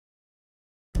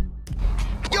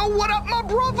Yo, what up, my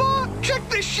brother? Check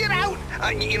this shit out.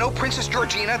 You know Princess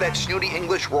Georgina, that snooty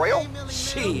English royal?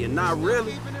 Shit, not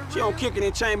really. She don't kick it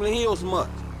in Chamberlain Hills much.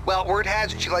 Well, word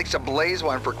has it she likes to blaze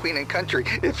one for Queen and Country,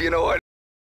 if you know what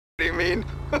I mean.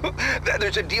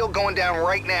 There's a deal going down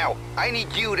right now. I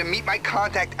need you to meet my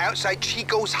contact outside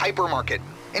Chico's hypermarket.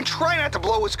 And try not to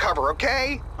blow his cover,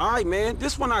 okay? All right, man,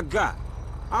 this one I got.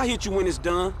 I'll hit you when it's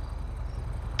done.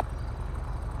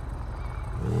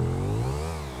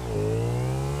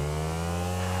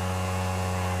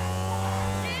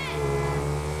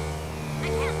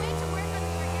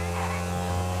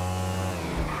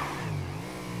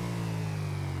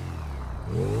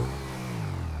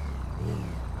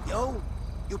 Yo,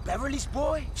 you Beverly's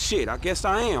boy? Shit, I guess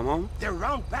I am, huh? They're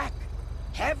round back.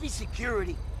 Heavy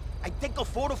security. I'd take a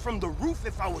photo from the roof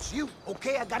if I was you.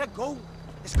 Okay, I gotta go.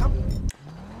 This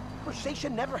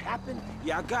conversation never happened.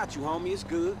 Yeah, I got you, homie. It's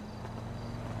good.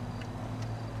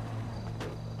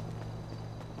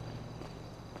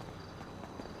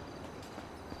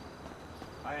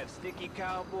 I have Sticky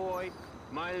Cowboy,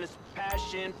 Mindless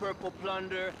Passion, Purple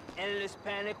Plunder, Endless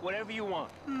Panic, whatever you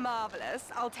want. Marvelous.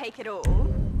 I'll take it all.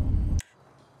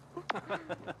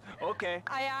 Okay.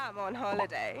 I am on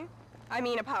holiday. I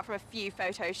mean, apart from a few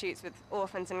photo shoots with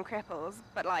orphans and cripples,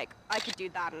 but like, I could do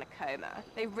that in a coma.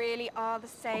 They really are the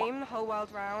same the whole world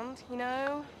round, you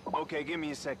know? Okay, give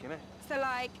me a second, eh? So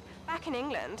like, back in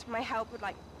England, my help would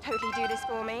like totally do this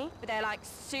for me, but they're like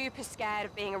super scared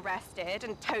of being arrested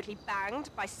and totally banged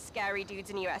by scary dudes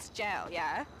in US jail,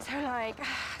 yeah? So like,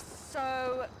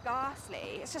 so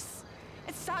ghastly. It's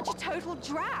such a total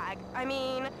drag. I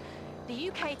mean, the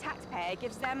UK taxpayer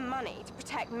gives them money to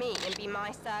protect me and be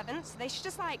my servant, so they should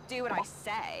just like do what I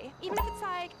say. Even if it's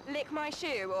like lick my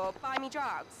shoe or buy me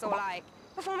drugs or like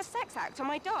perform a sex act on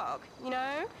my dog, you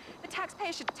know? The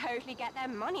taxpayer should totally get their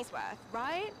money's worth,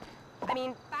 right? I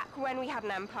mean, back when we had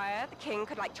an empire, the king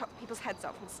could like chop people's heads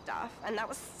off and stuff, and that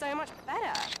was so much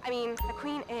better. I mean, the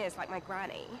queen is like my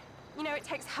granny. You know, it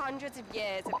takes hundreds of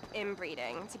years of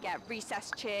inbreeding to get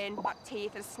recessed chin, buck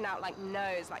teeth, and a snout like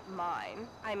nose like mine.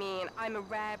 I mean, I'm a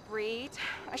rare breed.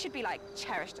 I should be like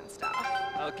cherished and stuff.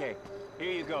 Okay,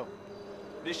 here you go.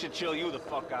 This should chill you the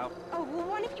fuck out. Oh, well,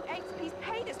 one of you apes please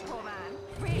pay this poor man.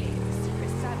 Really, the Secret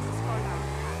Service has gone down.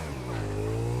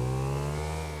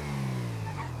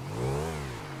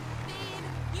 Babe,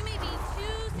 you may be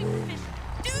too superficial.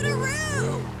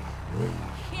 Doo-doo-roo!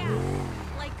 Yeah,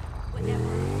 like,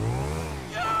 whatever.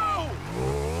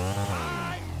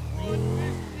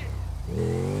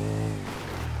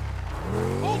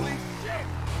 Holy shit!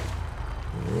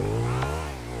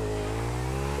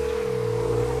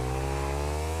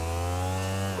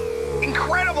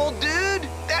 Incredible, dude!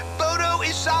 That photo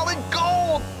is solid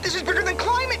gold! This is bigger than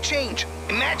climate change!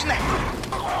 Imagine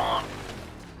that!